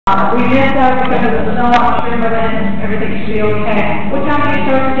We did so because of the snow, I'm sure, but then everything should be okay. What time do you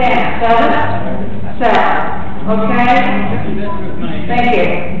start the dance? 7? 7. Okay? Thank you.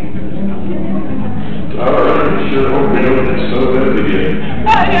 All right, sure hope we don't get so good again.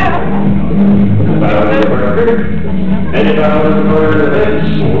 Oh, yeah. And if I was a murder, then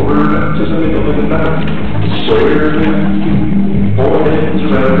forward up to the middle of the night. Sawyer, four hands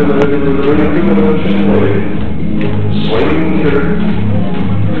around the middle of the ocean wave. Swing through.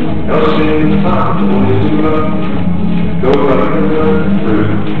 Now sing top, the boys do up. Go running through.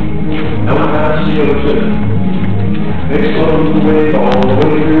 Now past the ocean. Next on the way, all the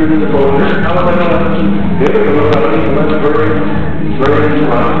way through the corner. Now the left. Here we go, running, let's burn. Burn,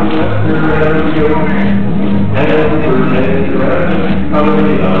 run, left and right, go. And burn, and right. Out of the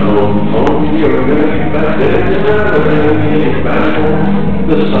home, you're going back there. Back home.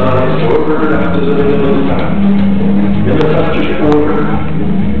 The sun is over after the middle of the night. In the touch of quarter.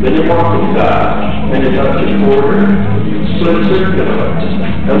 Then you walk and dodge, and you touch your quarter, split circulars,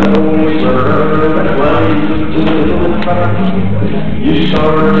 and the boys are that line to the middle of the fight. You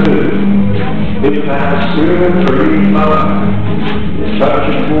start 2, you pass 2 and 3, 5. You touch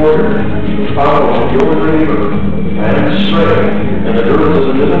your quarter, follow your neighbor, and stray, and the girls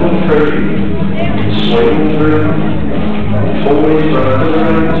in the middle of the trade, swing through, boys run to the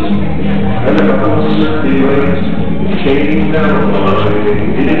rings, and the girls are feelings. Changing down the line,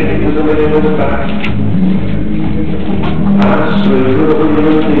 getting into the middle of the back. I stood over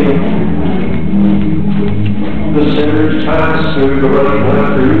the field. The center's pass through the right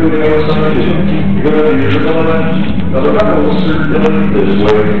left through the outside. You're going to be to the left. Now the rebels circulate this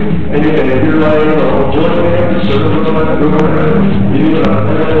way. And you can hit your line all join hands, circle the left, go around. You up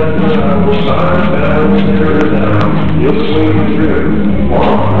and left, side down, center down. You'll swing through.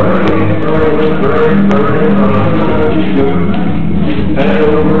 Walk right, and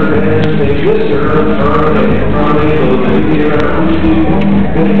over and take this turn, turn, and it'll take you around.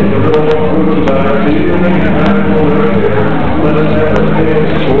 And you can go through the back, you can make it happen over there. Let us have a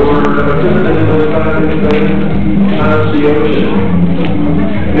dance forward, up to the middle of the back of the thing. Past the ocean.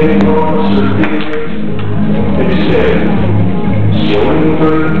 Big rocks are deep. Extend. Swing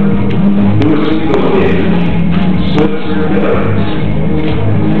through. Do a single hit. Slip through the ice.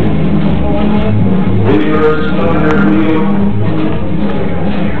 Reverse thunder wheel.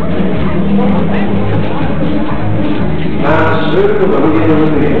 Pass through the wheel.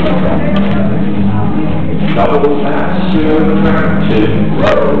 Double pass through the track 2.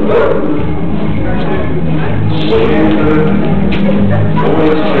 Swing through.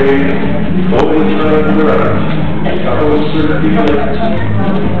 Always straight. Always right to the right. Double circulate.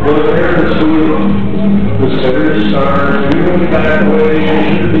 Well, there's the wheel. The center star. Moving back away.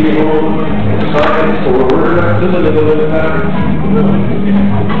 Should be home. Side forward up to the middle of the pattern.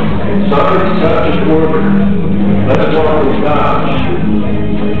 Side touch a quarter. Let's walk and dodge.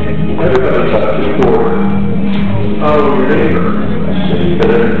 Everybody touch a quarter. Follow your neighbor. See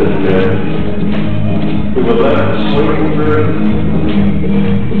better than them. To the left, swing through.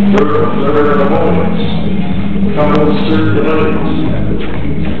 Third of the moments. Couple circulates.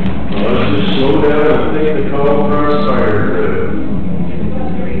 Let's just slow down and think the call for our fire grid.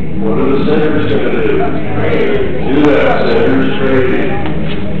 What are the centers going to do? Do that, centers trading.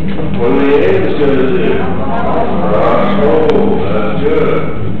 What are the A's going to do? Cross hold, that's good.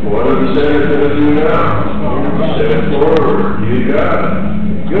 What are the centers going to do now? Step forward, you got it.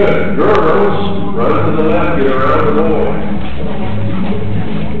 Good, girls, run to the left, get around the boy.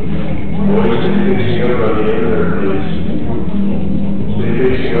 Boys, stay facing up on the end there, please. Stay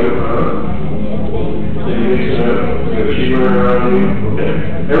facing up, Stay facing up. Good, keep running around you. Okay.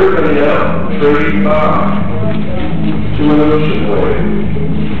 Everybody out, trade off to an ocean wave.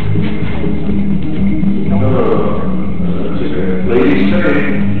 That's okay. Ladies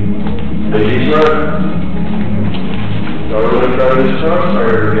trade. Ladies run. Now we're going to try this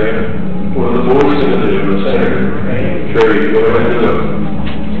crossfire again. What are the boys going to do in the center? Trade, go ahead and do it.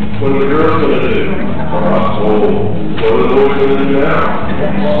 What are the girls going to do? Cross hold. What are the boys going to do now?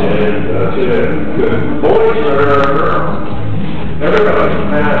 And that's it. Good. Boys are our girls. Everybody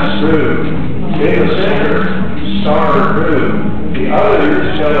pass through. In the center, star through. The others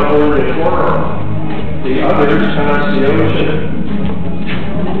got to hold it firm. The others pass the ocean.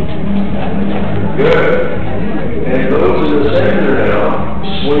 Good. And those in the center now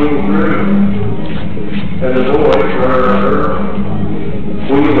swing through. And the boys run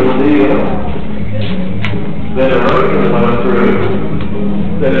wheel and deal. Then a right one through.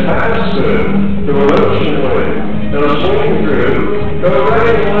 Then pass through an ocean wave. Now swing through, go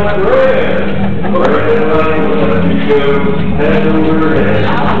right and left, right and left, you go, head over head,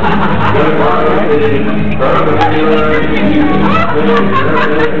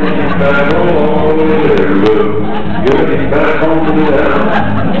 back home all the way there. Good, back home to the town.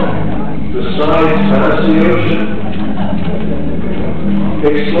 The sides past the ocean.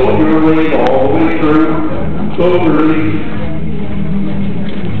 Explode your way all the way through. Cloverleaf.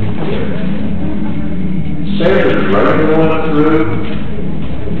 Sanders right on through.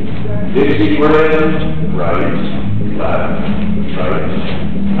 Dixie Brand, right, left, right,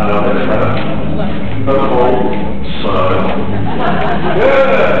 out and left, up home, side.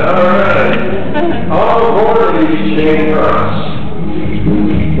 Good, all right. All aboard these chain cross.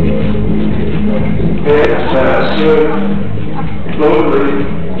 Head fast, good. Cloverleaf.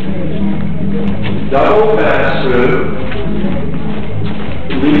 Double fast, good.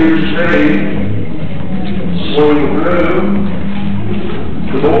 Leader straight. Swing through.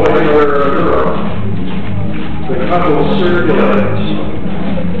 The boy or a girl. The couple circulates.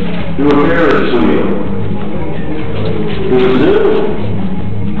 Do a Ferris wheel. Do a zoom.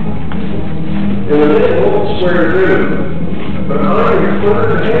 In the middle, square through. But on your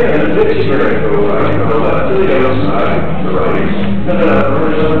third hand, Dixie Brand go right, from the left to the other side, to the right. And then up,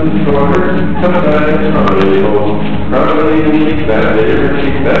 horizontal shoulder, come back, probably keep that there,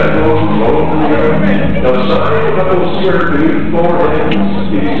 keep that close, low. Now, side, couple square through, 4 hands,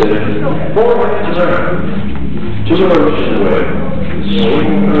 he said, 4 hands around, to the ocean way, swing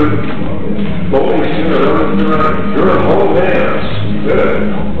through, bowling center, over to the right, your whole hands, good,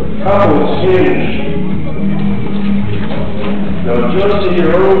 couples hinge. Now, just in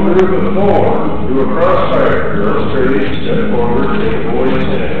your own group of 4, do a crossfire, girl straight, step forward, take a boy's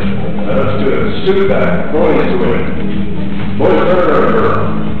hand, that's good, scoot back, boys swing, boys turn girl.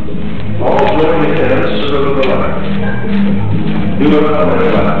 All join hands to the left. Do it on the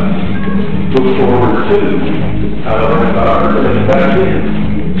left. Look forward 2. Out on the bar and then back in.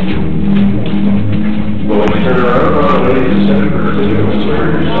 Boys turn around on the way to center to do a square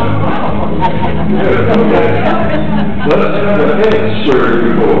yourself. Good, okay. Let's have a head square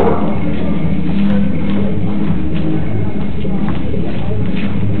before.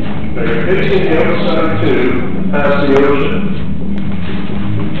 They're facing the outside too, past the ocean.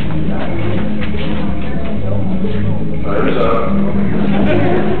 Time's up.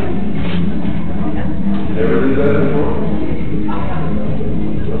 Never did that before?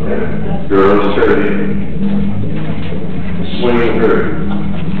 Okay. Girls straight. Swing through.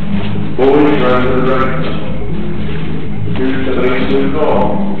 Boys run to the right. Here's the next new call.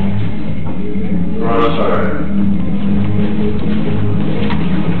 Crossfire.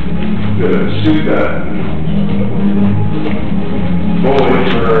 Good. Shoot that. Boys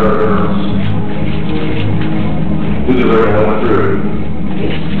are girls. Do the right one through.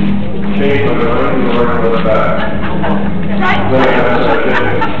 Change on the right and the right on the back. Then outside in.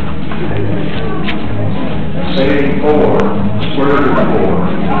 Same 4. Square to 4.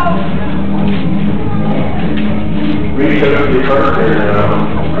 Reach up to your partner now.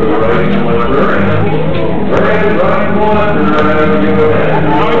 Go right and left right. Right, right, one, right, go ahead.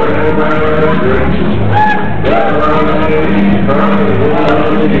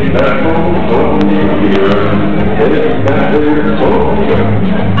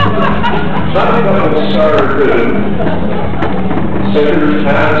 Center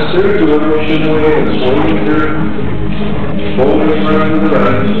pass through to the ocean way and swing through. Boulders run to the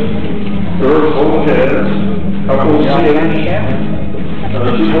right. Girls hold hands. Couples hinge.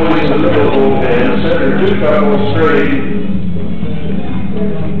 2 boys in the middle hold hands. Center 2 couples straight.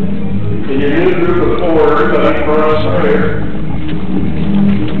 In your new group of 4, everybody crossfire.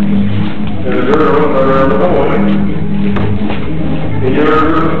 And a girl around the boy. In your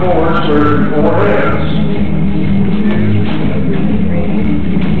group of 4, square 4 hands.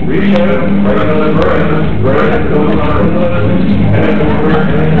 Reach out, right on the right, goes on the left, and over,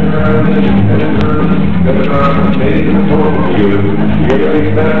 and around, and around, maybe the total of you. You get a big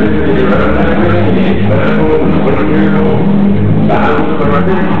back, you're around that way, back home, when you're home. Battle the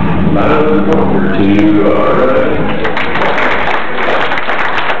marker, battle the corner, 2, all right.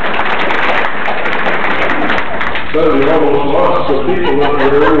 So we almost lost some people up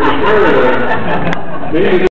there over the area. Maybe